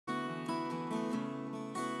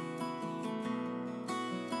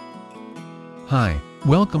Hi,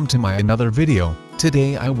 welcome to my another video.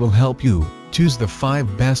 Today I will help you choose the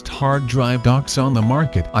 5 best hard drive docks on the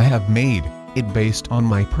market. I have made it based on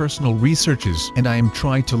my personal researches, and I am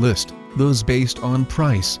trying to list those based on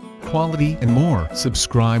price, quality and more.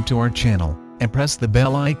 Subscribe to our channel and press the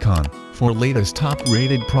bell icon for latest top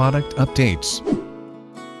rated product updates.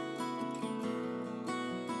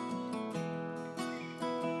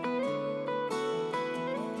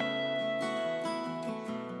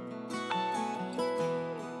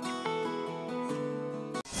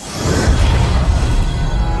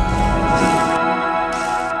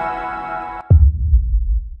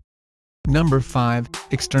 Number 5.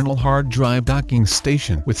 External Hard Drive Docking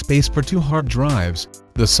Station. With space for 2 hard drives,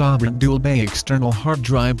 the Sabrent Dual Bay External Hard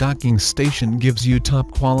Drive Docking Station gives you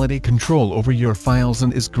top quality control over your files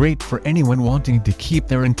and is great for anyone wanting to keep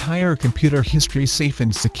their entire computer history safe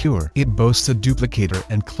and secure. It boasts a duplicator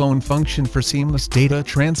and clone function for seamless data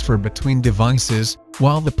transfer between devices,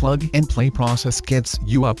 while the plug-and-play process gets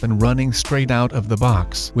you up and running straight out of the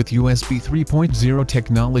box. With USB 3.0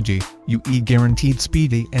 technology, you guaranteed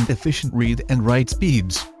speedy and efficient read and write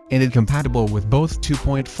speeds, and it compatible with both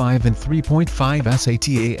 2.5 and 3.5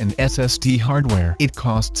 SATA and SSD hardware. It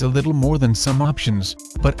costs a little more than some options,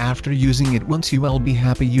 but after using it once you will be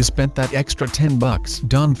happy you spent that extra $10.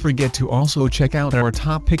 Don't forget to also check out our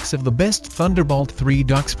top picks of the best Thunderbolt 3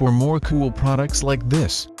 docks for more cool products like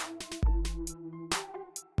this.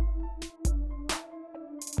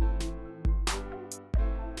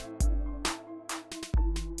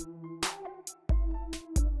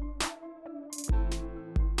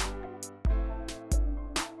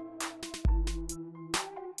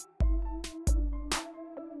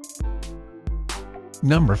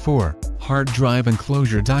 Number 4. Hard Drive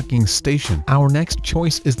Enclosure Docking Station. Our next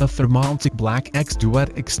choice is the Thermaltake Black X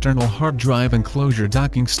Duet External Hard Drive Enclosure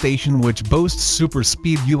Docking Station, which boasts super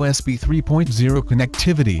speed USB 3.0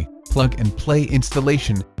 connectivity, plug-and-play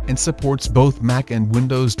installation, and supports both Mac and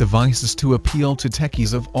Windows devices to appeal to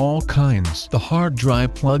techies of all kinds. The hard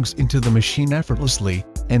drive plugs into the machine effortlessly,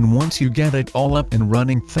 and once you get it all up and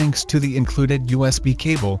running thanks to the included USB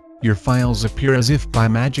cable, your files appear as if by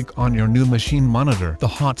magic on your new machine monitor. The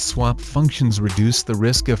hot swap functions reduce the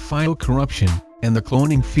risk of file corruption, and the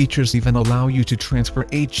cloning features even allow you to transfer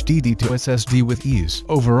HDD to SSD with ease.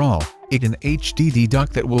 Overall, it's an HDD dock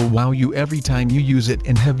that will wow you every time you use it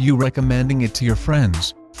and have you recommending it to your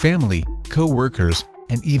friends, family, co-workers,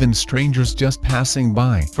 and even strangers just passing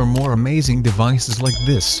by. For more amazing devices like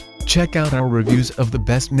this, check out our reviews of the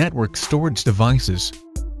best network storage devices.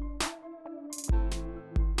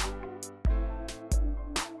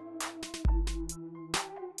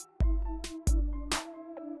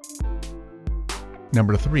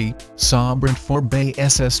 Number 3. Sabrent 4-Bay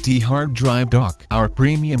SSD Hard Drive Dock. Our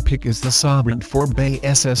premium pick is the Sabrent 4-Bay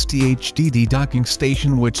SSD HDD docking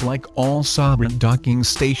station, which like all Sabrent docking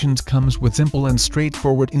stations comes with simple and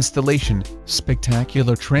straightforward installation,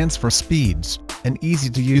 spectacular transfer speeds, and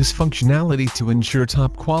easy-to-use functionality to ensure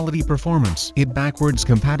top-quality performance. It's backwards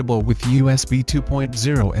compatible with USB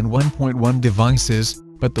 2.0 and 1.1 devices,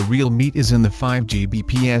 but the real meat is in the 5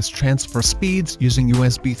 Gbps transfer speeds using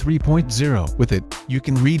USB 3.0. With it, you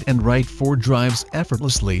can read and write 4 drives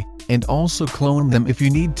effortlessly, and also clone them if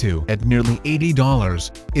you need to. At nearly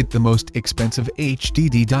 $80, it's the most expensive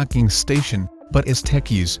HDD docking station, but as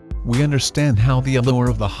techies, we understand how the allure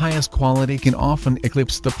of the highest quality can often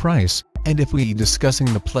eclipse the price, and if we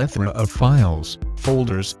discussing the plethora of files,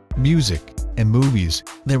 folders, music, and movies,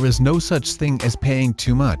 there is no such thing as paying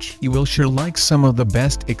too much. You will sure like some of the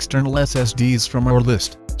best external SSDs from our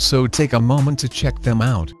list, so take a moment to check them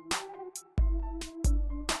out.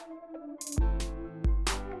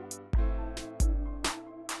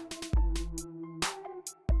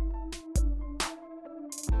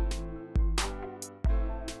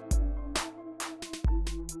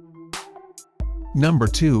 Number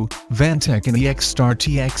 2. Vantec and EXSTAR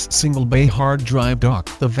TX Single Bay Hard Drive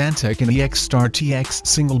Dock. The Vantec and EXSTAR TX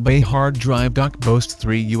Single Bay Hard Drive Dock boasts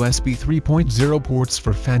 3 USB 3.0 ports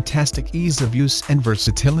for fantastic ease of use and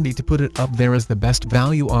versatility to put it up there as the best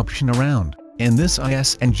value option around. And this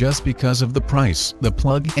is and just because of the price. The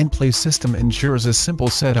plug-and-play system ensures a simple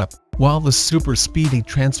setup, while the super speedy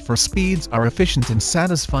transfer speeds are efficient and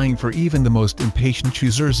satisfying for even the most impatient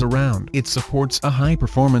users around. It supports a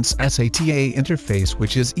high-performance SATA interface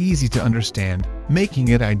which is easy to understand, making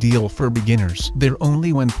it ideal for beginners. They're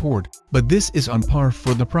only one port, but this is on par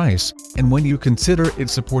for the price, and when you consider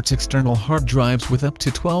it supports external hard drives with up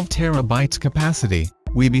to 12 terabytes capacity,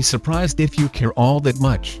 we'd be surprised if you care all that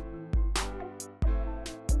much.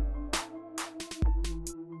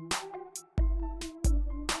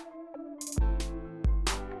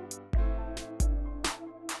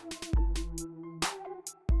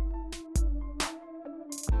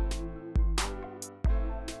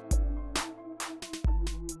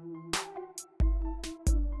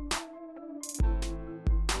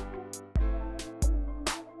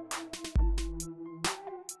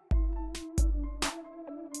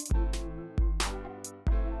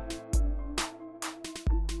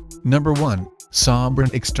 Number 1.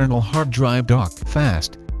 Sovereign External Hard Drive Dock.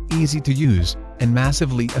 Fast, easy to use, and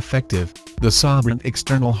massively effective, the Sovereign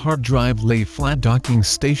External Hard Drive Lay-Flat Docking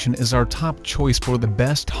Station is our top choice for the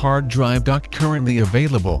best hard drive dock currently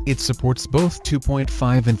available. It supports both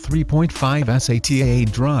 2.5 and 3.5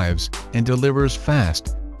 SATA drives, and delivers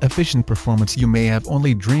fast, efficient performance you may have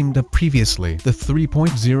only dreamed of previously. The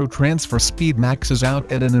 3.0 transfer speed maxes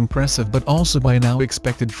out at an impressive but also by now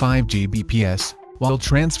expected 5 Gbps, while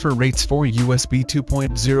transfer rates for USB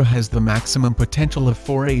 2.0 has the maximum potential of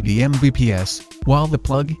 480 Mbps, while the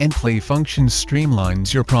plug-and-play function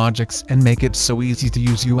streamlines your projects and make it so easy to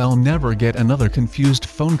use you'll never get another confused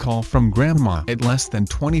phone call from grandma. At less than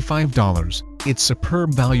 $25, it's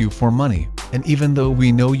superb value for money, and even though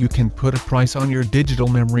we know you can put a price on your digital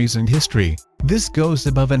memories and history, this goes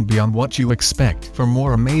above and beyond what you expect. For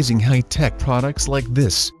more amazing high-tech products like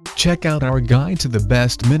this, check out our guide to the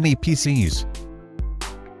best mini PCs.